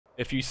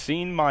if you've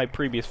seen my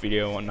previous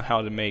video on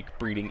how to make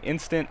breeding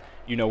instant,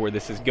 you know where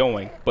this is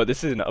going, but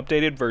this is an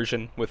updated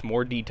version with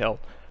more detail.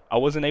 I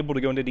wasn't able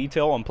to go into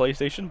detail on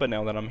PlayStation, but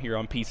now that I'm here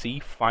on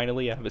PC,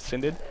 finally I have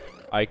ascended,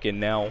 I can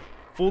now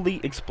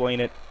fully explain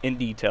it in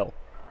detail.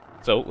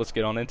 So let's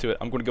get on into it.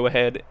 I'm going to go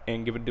ahead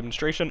and give a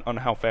demonstration on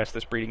how fast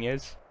this breeding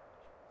is.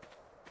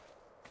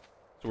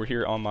 So we're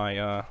here on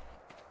my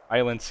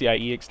Island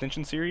CIE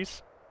extension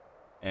series,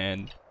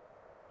 and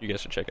you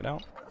guys should check it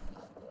out.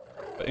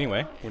 But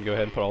anyway, we're going to go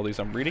ahead and put all these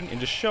on breeding and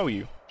just show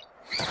you.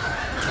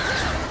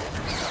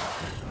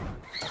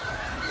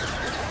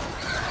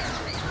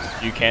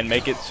 You can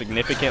make it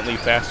significantly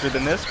faster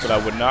than this, but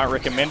I would not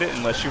recommend it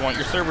unless you want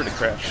your server to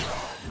crash.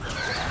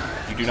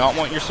 You do not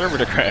want your server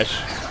to crash,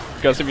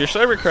 because if your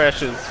server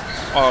crashes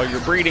while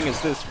your breeding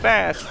is this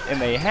fast and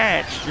they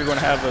hatch, you're going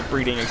to have a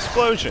breeding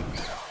explosion.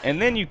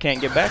 And then you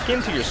can't get back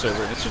into your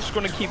server, and it's just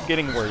going to keep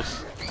getting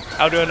worse.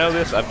 How do I know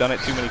this? I've done it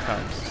too many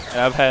times. And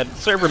I've had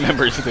server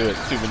members do it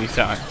too many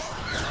times.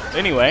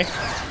 Anyway,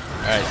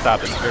 alright,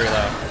 stop it. It's very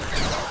loud.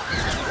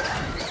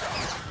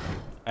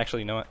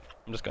 Actually, you know what?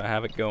 I'm just going to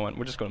have it going.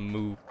 We're just going to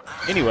move.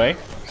 Anyway,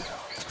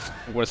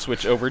 I'm going to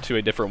switch over to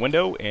a different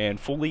window and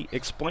fully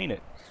explain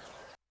it.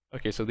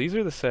 Okay, so these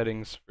are the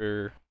settings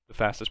for the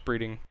fastest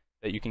breeding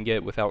that you can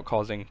get without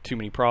causing too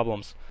many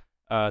problems.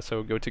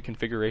 So go to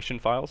configuration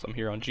files. I'm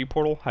here on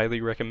GPortal.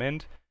 Highly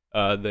recommend.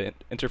 The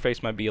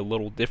interface might be a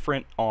little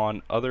different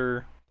on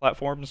other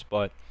platforms,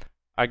 but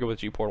I go with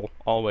GPortal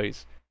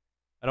always.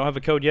 I don't have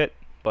a code yet,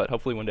 but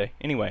hopefully one day.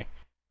 Anyway,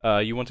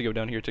 you want to go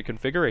down here to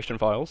configuration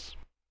files.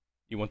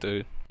 You want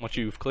to, once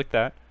you've clicked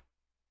that,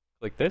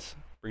 click this,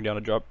 bring down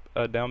a drop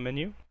down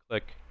menu,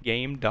 click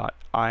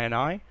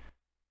game.ini,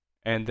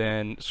 and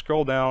then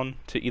scroll down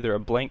to either a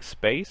blank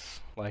space,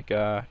 like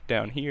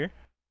down here.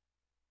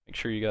 Make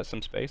sure you got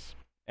some space,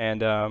 and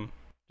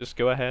just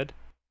go ahead,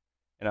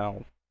 and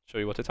I'll show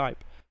you what to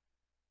type.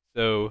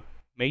 So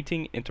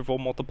mating interval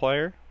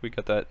multiplier, we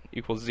got that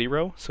equals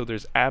 0, so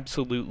there's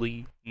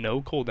absolutely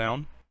no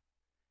cooldown.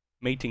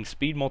 Mating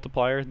speed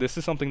multiplier, this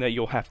is something that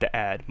you'll have to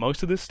add.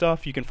 Most of this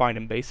stuff you can find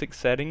in basic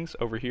settings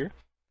over here,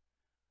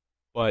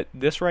 but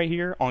this right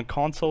here on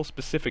console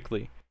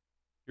specifically,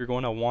 you're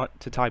going to want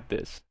to type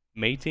this: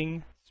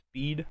 mating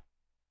speed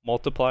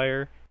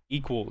multiplier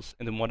equals,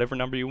 and then whatever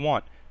number you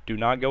want. Do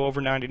not go over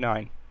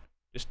 99.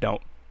 Just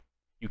don't.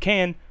 You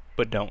can,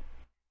 but don't.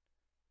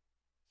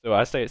 So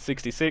I stay at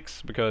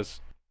 66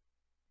 because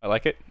I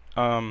like it.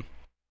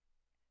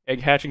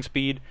 Egg hatching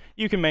speed,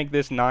 you can make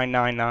this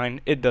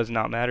 999. It does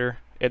not matter.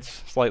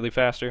 It's slightly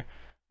faster.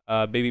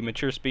 Baby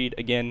mature speed,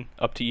 again,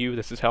 up to you.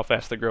 This is how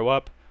fast they grow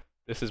up.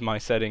 This is my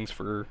settings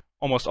for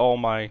almost all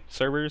my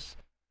servers.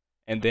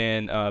 And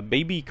then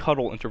baby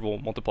cuddle interval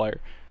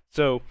multiplier.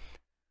 So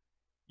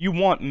you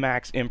want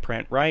max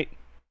imprint, right?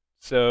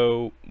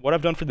 So what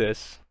I've done for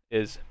this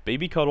is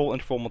baby cuddle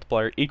interval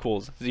multiplier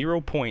equals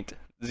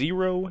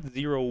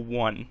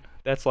 0.001.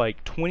 That's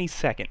like 20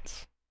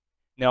 seconds.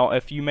 Now,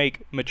 if you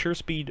make mature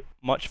speed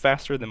much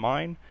faster than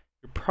mine,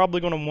 you're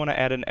probably going to want to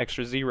add an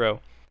extra 0.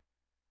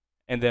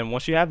 And then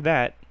once you have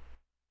that,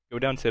 go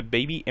down to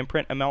baby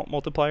imprint amount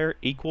multiplier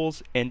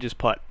equals, and just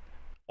put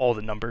all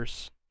the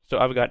numbers. So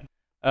I've got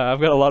a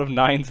lot of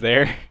 9s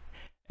there,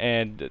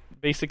 and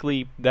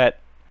basically that's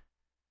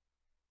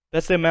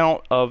the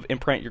amount of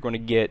imprint you're going to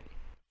get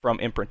from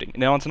imprinting.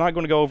 Now, it's not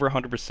going to go over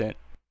 100%.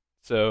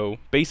 So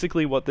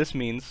basically what this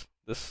means,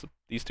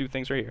 these two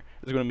things right here,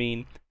 is going to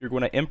mean you're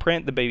going to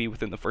imprint the baby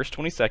within the first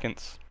 20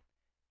 seconds,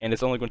 and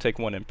it's only going to take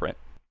 1 imprint,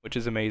 which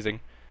is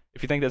amazing.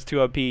 If you think that's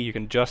too OP, you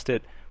can adjust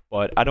it,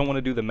 but I don't want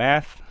to do the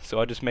math, so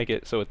I just make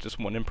it so it's just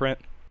 1 imprint.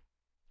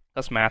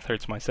 Thus math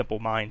hurts my simple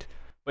mind.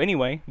 But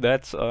anyway,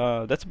 that's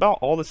about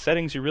all the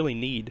settings you really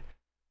need.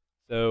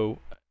 So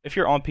if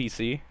you're on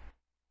PC,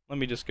 let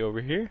me just go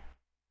over here.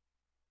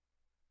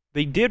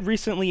 They did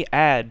recently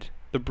add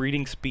the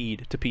breeding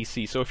speed to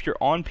PC, so if you're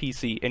on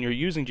PC and you're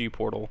using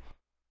GPortal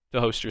to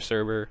host your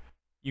server,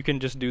 you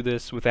can just do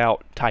this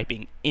without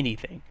typing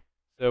anything.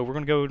 So we're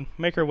going to go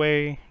make our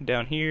way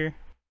down here.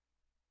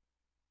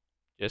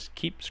 Just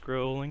keep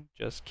scrolling,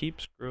 just keep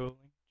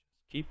scrolling,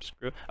 just keep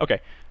scrolling. Okay,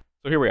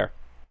 so here we are.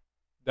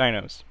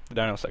 Dinos, the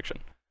dino section.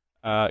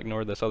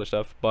 Ignore this other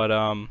stuff, but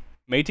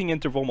mating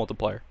interval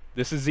multiplier.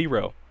 This is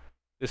 0.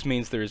 This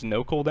means there is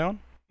no cooldown.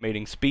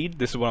 Mating speed,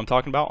 this is what I'm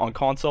talking about on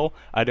console.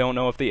 I don't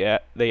know if they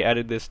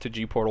added this to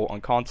GPortal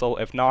on console.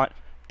 If not,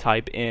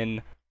 type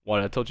in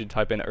what I told you to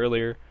type in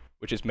earlier,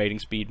 which is mating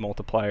speed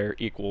multiplier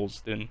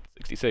equals then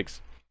 66.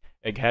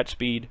 Egg hatch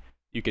speed,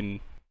 you can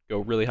go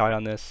really high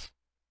on this.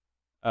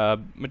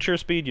 Mature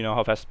speed, you know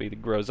how fast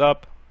speed grows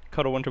up.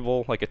 Cuddle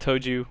interval, like I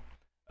told you,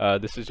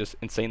 this is just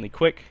insanely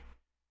quick.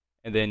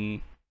 And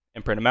then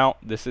imprint amount,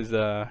 this is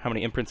how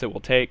many imprints it will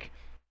take.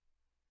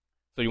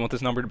 So you want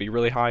this number to be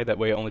really high, that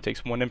way it only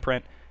takes 1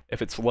 imprint.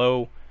 If it's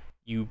low,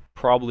 you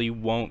probably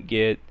won't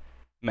get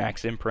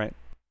max imprint.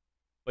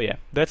 But yeah,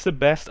 that's the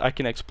best I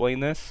can explain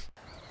this.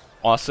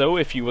 Also,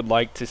 if you would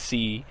like to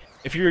see,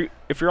 if you're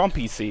on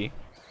PC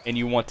and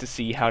you want to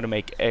see how to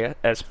make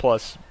S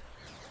Plus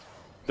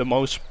the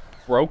most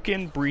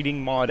broken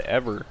breeding mod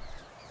ever.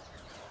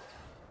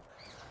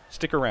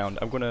 Stick around.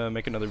 I'm going to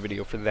make another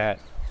video for that.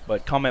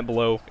 But comment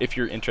below if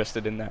you're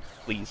interested in that,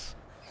 please.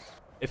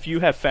 If you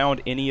have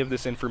found any of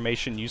this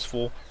information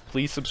useful,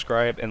 please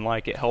subscribe and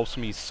like. It helps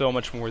me so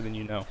much more than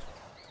you know.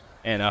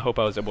 And I hope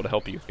I was able to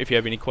help you. If you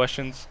have any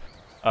questions,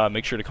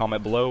 make sure to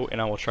comment below,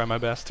 and I will try my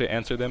best to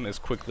answer them as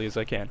quickly as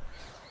I can.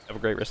 Have a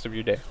great rest of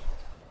your day.